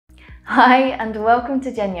Hi and welcome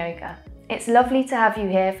to JenYoga. It's lovely to have you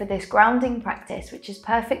here for this grounding practice, which is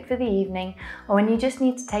perfect for the evening or when you just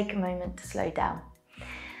need to take a moment to slow down.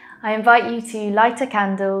 I invite you to light a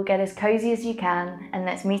candle, get as cozy as you can, and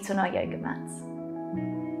let's meet on our yoga mats.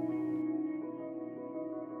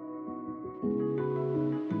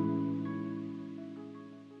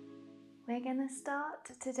 We're going to start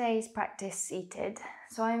today's practice seated.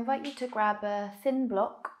 So I invite you to grab a thin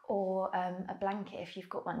block or a blanket if you've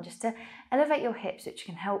got one, just to elevate your hips, which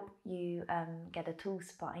can help you get a tall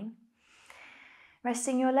spine.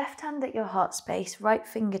 Resting your left hand at your heart space, right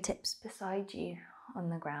fingertips beside you on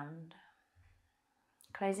the ground.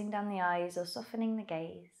 Closing down the eyes or softening the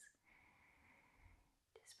gaze.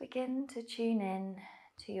 Just begin to tune in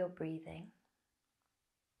to your breathing.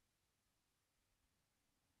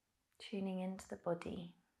 Tuning into the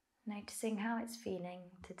body, noticing how it's feeling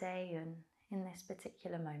today and in this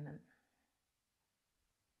particular moment.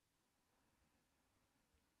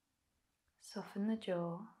 Soften the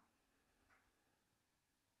jaw.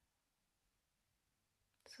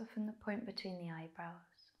 Soften the point between the eyebrows.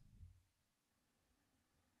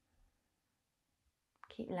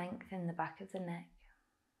 Keep length in the back of the neck.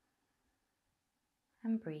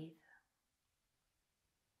 And breathe.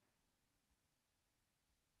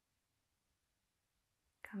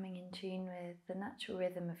 Coming in tune with the natural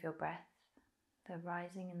rhythm of your breath, the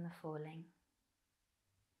rising and the falling.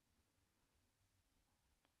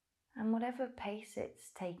 And whatever pace it's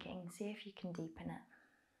taking, see if you can deepen it.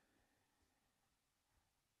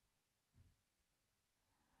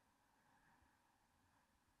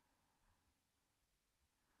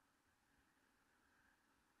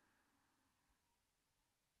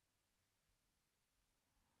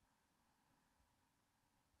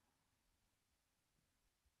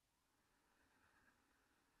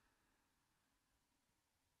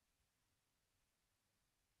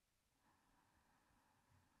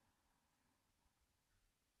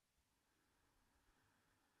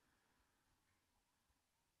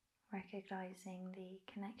 Recognizing the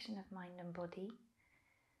connection of mind and body,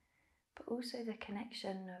 but also the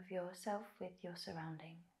connection of yourself with your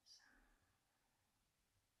surroundings.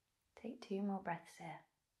 Take 2 more breaths here.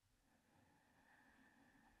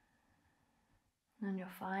 And on your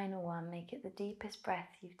final one, make it the deepest breath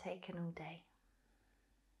you've taken all day.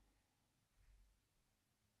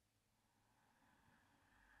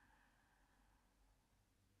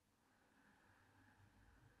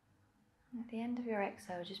 At the end of your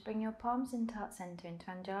exhale, just bring your palms into heart center into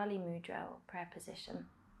Anjali Mudra or prayer position.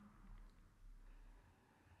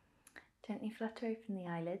 Gently flutter open the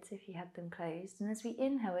eyelids if you had them closed. And as we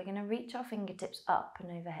inhale, we're going to reach our fingertips up and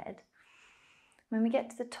overhead. When we get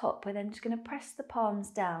to the top, we're then just going to press the palms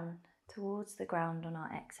down towards the ground on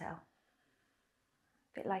our exhale.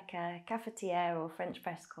 A bit like a cafetiere or French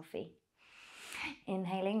press coffee.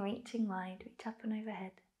 Inhaling, reaching wide, reach up and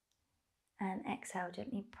overhead. And exhale,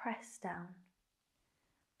 gently press down.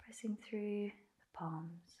 Pressing through the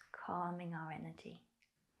palms, calming our energy.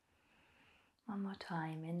 One more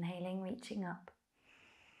time, inhaling, reaching up.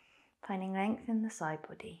 Finding length in the side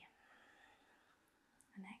body.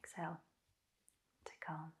 And exhale to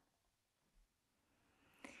calm.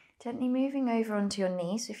 Gently moving over onto your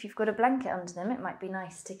knees. So if you've got a blanket under them, it might be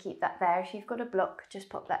nice to keep that there. If you've got a block, just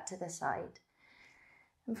pop that to the side.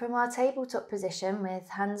 And from our tabletop position with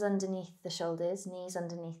hands underneath the shoulders, knees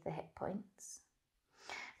underneath the hip points,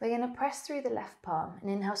 we're going to press through the left palm and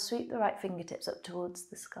inhale, sweep the right fingertips up towards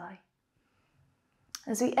the sky.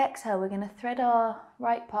 As we exhale, we're going to thread our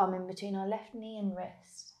right palm in between our left knee and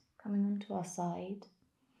wrist, coming onto our side.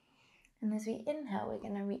 And as we inhale, we're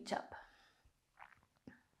going to reach up.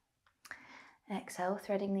 Exhale,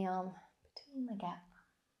 threading the arm between the gap.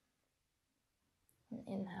 And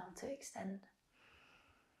inhale to extend.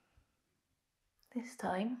 This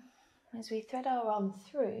time, as we thread our arm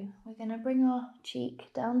through, we're going to bring our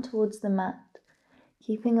cheek down towards the mat,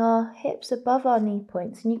 keeping our hips above our knee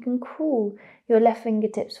points. And you can crawl your left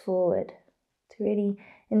fingertips forward to really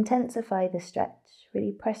intensify the stretch.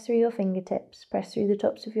 Really press through your fingertips, press through the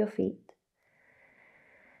tops of your feet.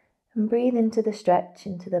 And breathe into the stretch,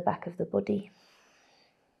 into the back of the body.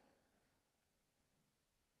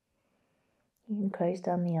 You can close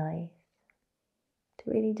down the eyes to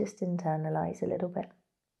really just internalize a little bit.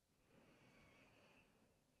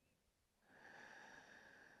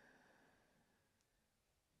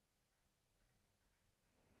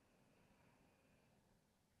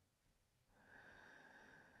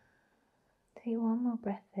 Take one more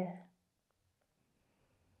breath here.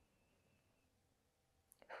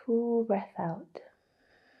 Full breath out.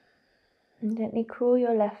 And gently crawl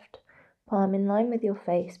your left palm in line with your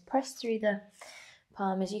face. Press through the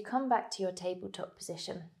palm as you come back to your tabletop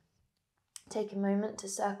position. Take a moment to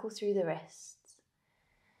circle through the wrists,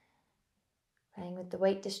 playing with the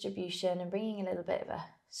weight distribution and bringing a little bit of a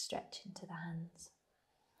stretch into the hands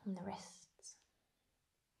and the wrists.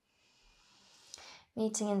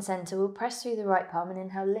 Meeting in centre, we'll press through the right palm and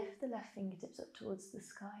inhale, lift the left fingertips up towards the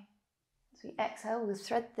sky. As we exhale, we'll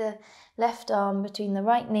thread the left arm between the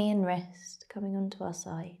right knee and wrist, coming onto our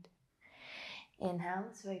side. Inhale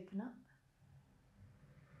to open up,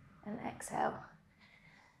 and exhale,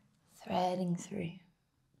 threading through.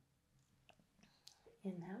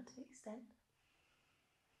 Inhale to extend,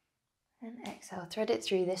 and exhale, thread it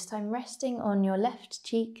through, this time resting on your left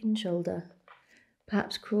cheek and shoulder,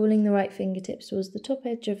 perhaps crawling the right fingertips towards the top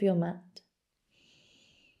edge of your mat.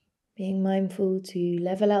 Being mindful to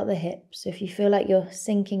level out the hips. So if you feel like you're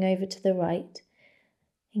sinking over to the right,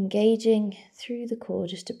 engaging through the core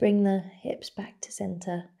just to bring the hips back to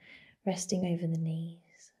center, resting over the knees.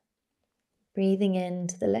 Breathing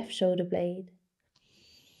into the left shoulder blade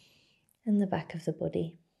and the back of the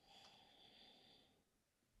body.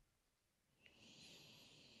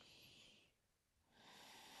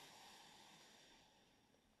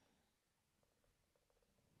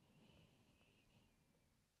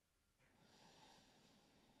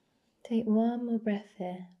 Take one more breath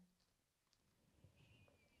here.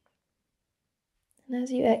 And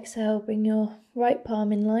as you exhale, bring your right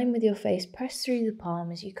palm in line with your face. Press through the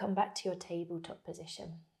palm as you come back to your tabletop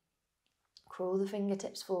position. Crawl the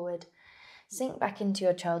fingertips forward. Sink back into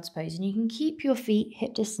your child's pose. And you can keep your feet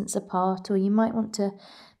hip distance apart, or you might want to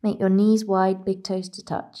make your knees wide, big toes to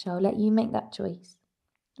touch. I'll let you make that choice.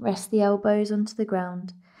 Rest the elbows onto the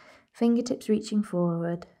ground. Fingertips reaching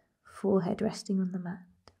forward. Forehead resting on the mat.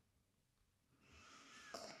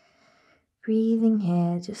 Breathing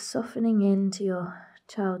here, just softening into your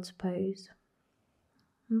child's pose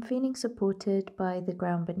and feeling supported by the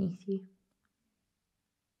ground beneath you.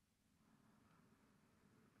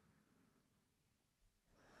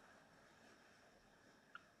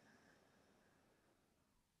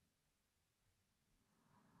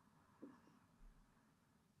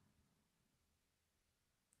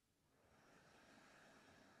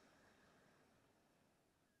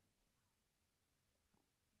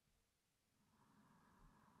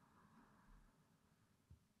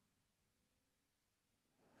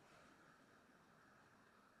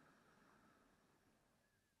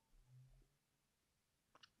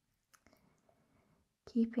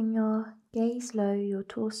 Keeping your gaze low, your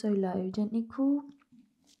torso low, gently crawl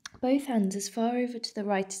both hands as far over to the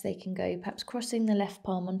right as they can go, perhaps crossing the left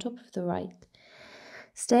palm on top of the right.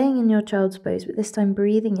 Staying in your child's pose, but this time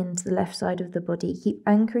breathing into the left side of the body. Keep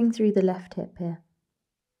anchoring through the left hip here.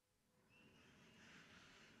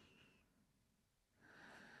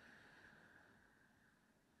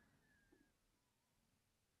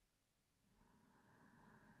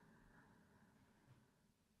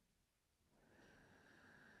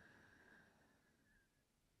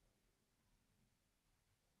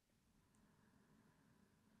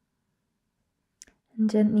 And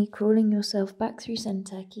gently crawling yourself back through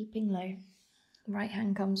center, keeping low. Right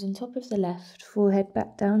hand comes on top of the left, forehead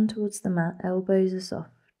back down towards the mat, elbows are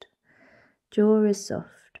soft. Jaw is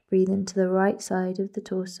soft. Breathe into the right side of the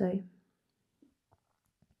torso.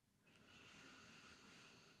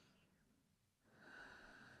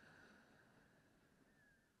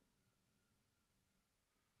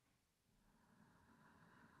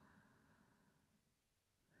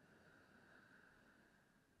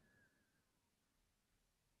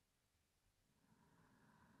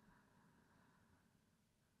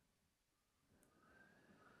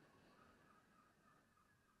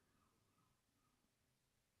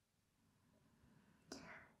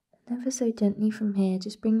 And ever so gently from here,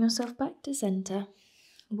 just bring yourself back to center.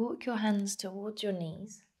 Walk your hands towards your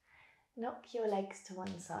knees. Knock your legs to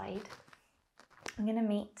one side. We're going to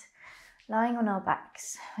meet lying on our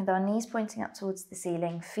backs with our knees pointing up towards the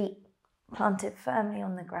ceiling, feet planted firmly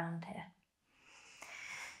on the ground here.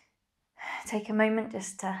 Take a moment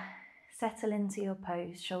just to settle into your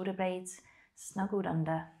pose, shoulder blades snuggled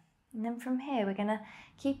under. And then from here, we're going to,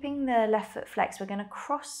 keeping the left foot flexed, we're going to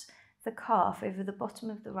cross the calf over the bottom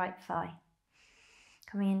of the right thigh,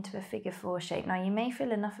 coming into a figure four shape. Now you may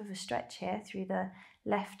feel enough of a stretch here through the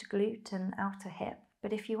left glute and outer hip,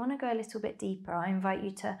 but if you want to go a little bit deeper, I invite you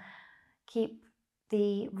to keep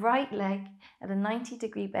the right leg at a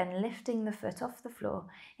 90-degree bend, lifting the foot off the floor.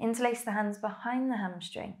 Interlace the hands behind the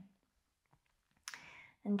hamstring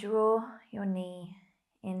and draw your knee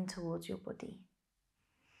in towards your body.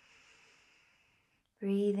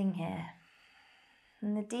 Breathing here.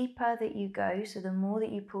 And the deeper that you go, so the more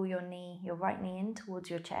that you pull your knee, your right knee in towards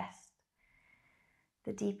your chest,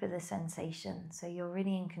 the deeper the sensation. So you're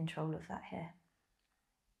really in control of that here.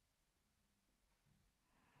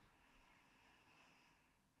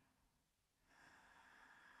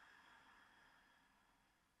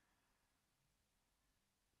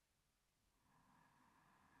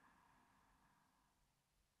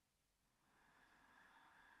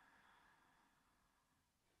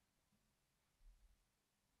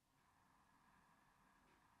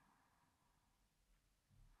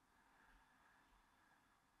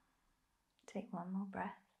 Take one more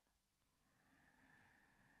breath.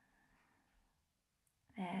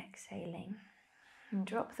 Exhaling. And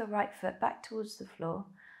drop the right foot back towards the floor.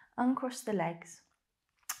 Uncross the legs.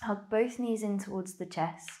 Hug both knees in towards the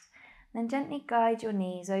chest. Then gently guide your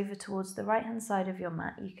knees over towards the right hand side of your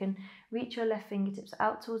mat. You can reach your left fingertips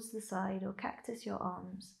out towards the side or cactus your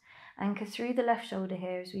arms. Anchor through the left shoulder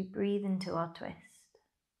here as we breathe into our twist.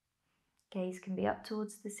 Gaze can be up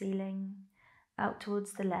towards the ceiling, out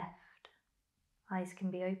towards the left. Eyes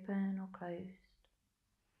can be open or closed.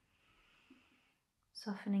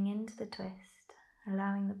 Softening into the twist,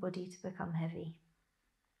 allowing the body to become heavy.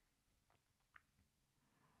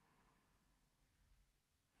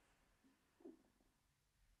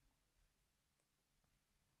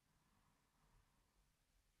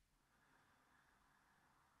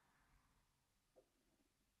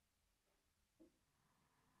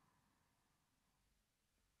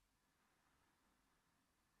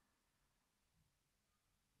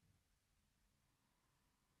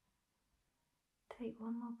 Take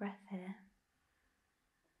one more breath here.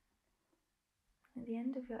 At the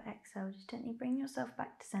end of your exhale, just gently bring yourself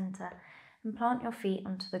back to center and plant your feet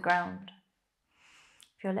onto the ground.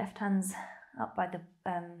 If your left hand's up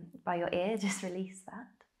by your ear, just release that.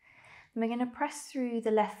 And we're going to press through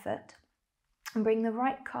the left foot and bring the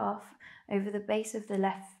right calf over the base of the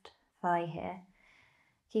left thigh here,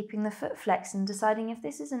 keeping the foot flexed and deciding if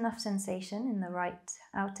this is enough sensation in the right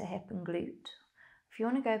outer hip and glute. If you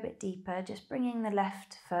want to go a bit deeper, just bringing the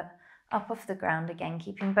left foot up off the ground again,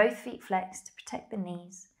 keeping both feet flexed to protect the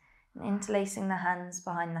knees and interlacing the hands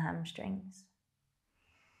behind the hamstrings.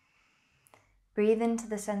 Breathe into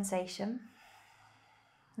the sensation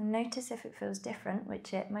and notice if it feels different,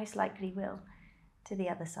 which it most likely will, to the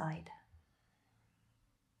other side.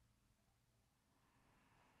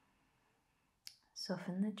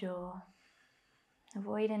 Soften the jaw.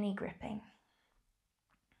 Avoid any gripping.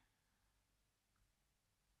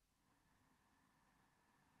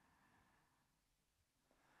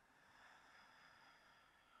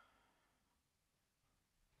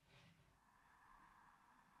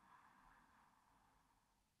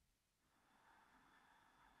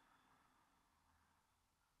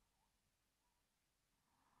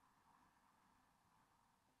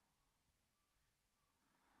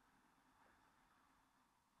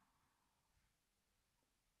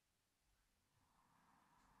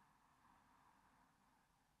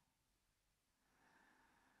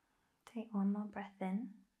 Take one more breath in.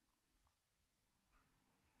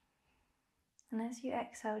 And as you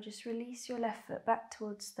exhale, just release your left foot back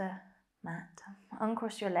towards the mat.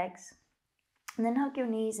 Uncross your legs. And then hug your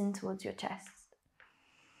knees in towards your chest.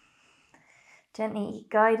 Gently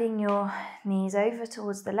guiding your knees over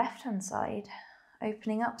towards the left-hand side,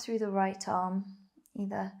 opening up through the right arm,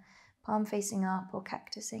 either palm facing up or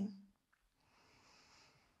cactusing.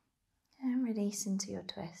 And release into your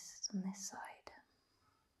twist on this side.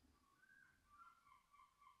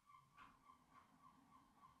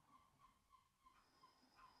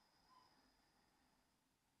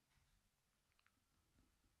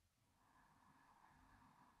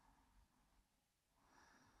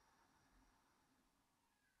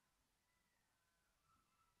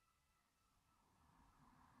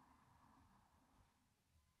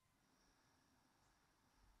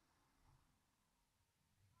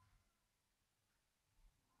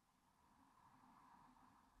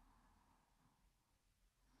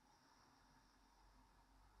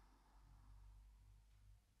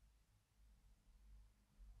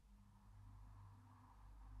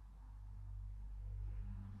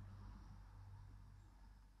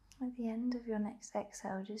 At the end of your next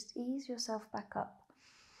exhale, just ease yourself back up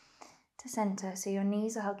to center so your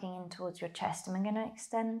knees are hugging in towards your chest. And we're going to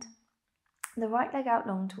extend the right leg out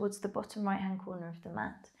long towards the bottom right hand corner of the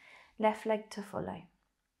mat, left leg to follow.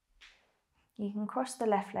 You can cross the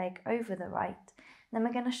left leg over the right. Then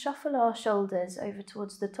we're going to shuffle our shoulders over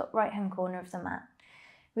towards the top right hand corner of the mat.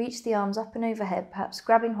 Reach the arms up and overhead, perhaps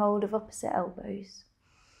grabbing hold of opposite elbows.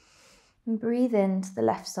 And breathe into the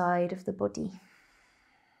left side of the body.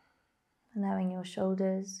 Allowing your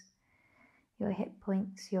shoulders, your hip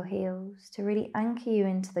points, your heels to really anchor you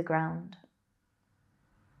into the ground.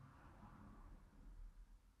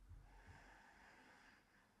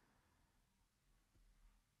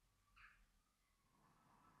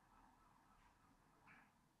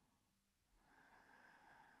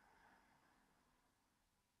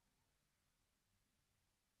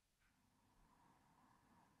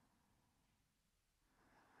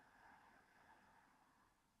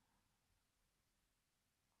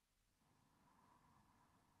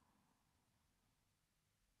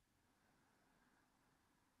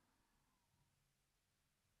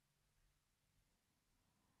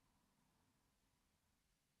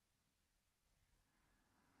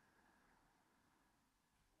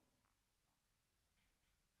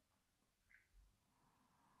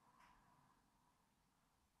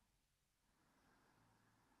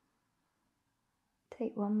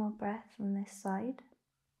 Take one more breath on this side.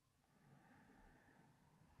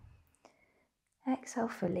 Exhale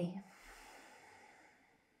fully.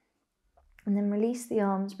 And then release the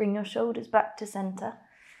arms, bring your shoulders back to center.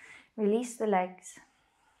 Release the legs.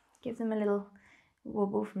 Give them a little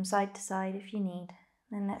wobble from side to side if you need.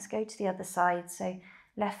 Then let's go to the other side. So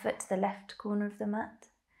left foot to the left corner of the mat.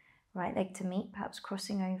 Right leg to meet, perhaps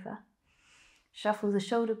crossing over. Shuffle the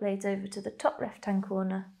shoulder blades over to the top left-hand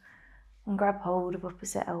corner and grab hold of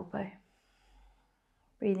opposite elbow.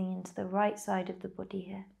 Breathing into the right side of the body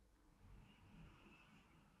here.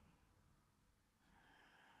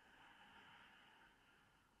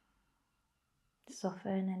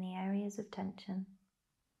 Soften any areas of tension.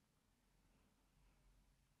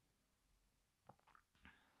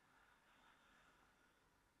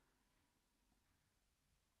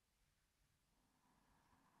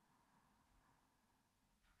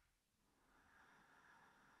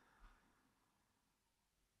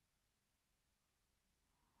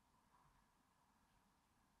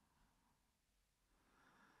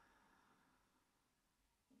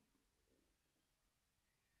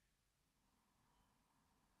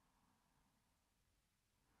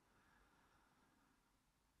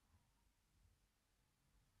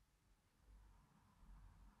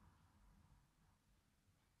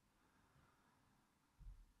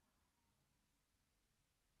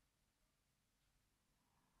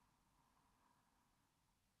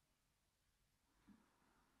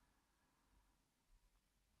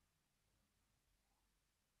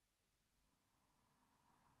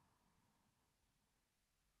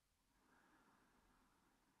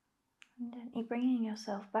 And gently bringing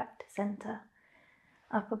yourself back to center.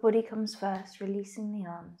 Upper body comes first, releasing the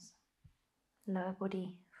arms. Lower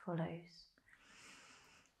body follows.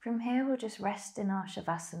 From here, we'll just rest in our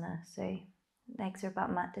Shavasana. So legs are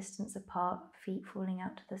about mat distance apart, feet falling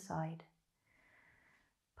out to the side.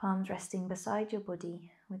 Palms resting beside your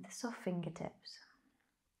body with the soft fingertips.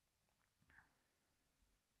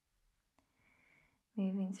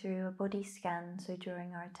 Moving through a body scan, so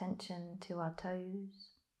drawing our attention to our toes,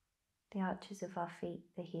 the arches of our feet,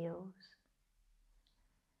 the heels,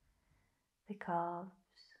 the calves,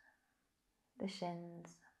 the shins,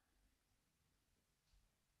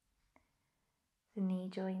 the knee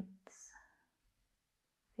joints,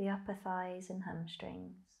 the upper thighs and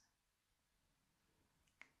hamstrings.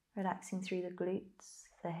 Relaxing through the glutes,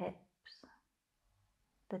 the hips,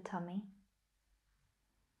 the tummy.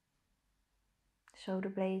 Shoulder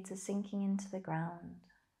blades are sinking into the ground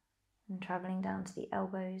and travelling down to the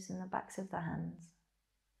elbows and the backs of the hands.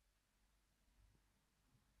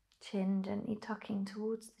 Chin gently tucking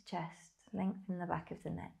towards the chest, lengthen the back of the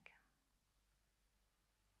neck.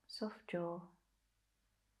 Soft jaw.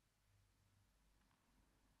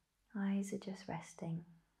 Eyes are just resting.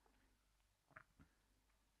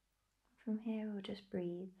 From here we'll just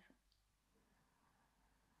breathe.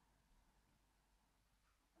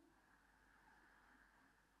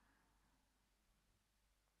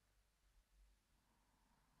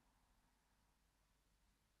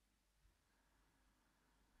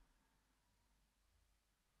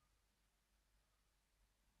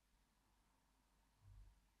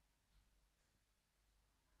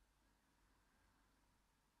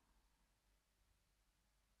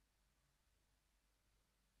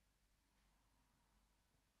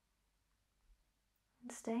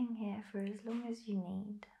 And staying here for as long as you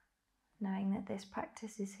need, knowing that this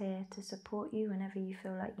practice is here to support you whenever you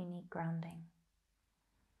feel like you need grounding.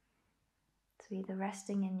 So either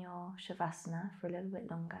resting in your Shavasana for a little bit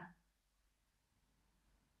longer,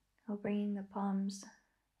 or bringing the palms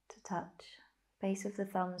to touch, base of the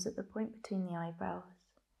thumbs at the point between the eyebrows.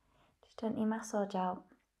 Just gently massage out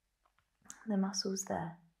the muscles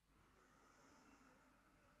there.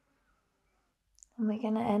 And we're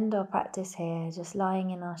going to end our practice here, just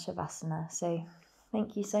lying in our Shavasana. So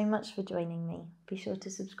thank you so much for joining me. Be sure to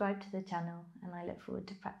subscribe to the channel, and I look forward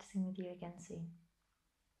to practicing with you again soon.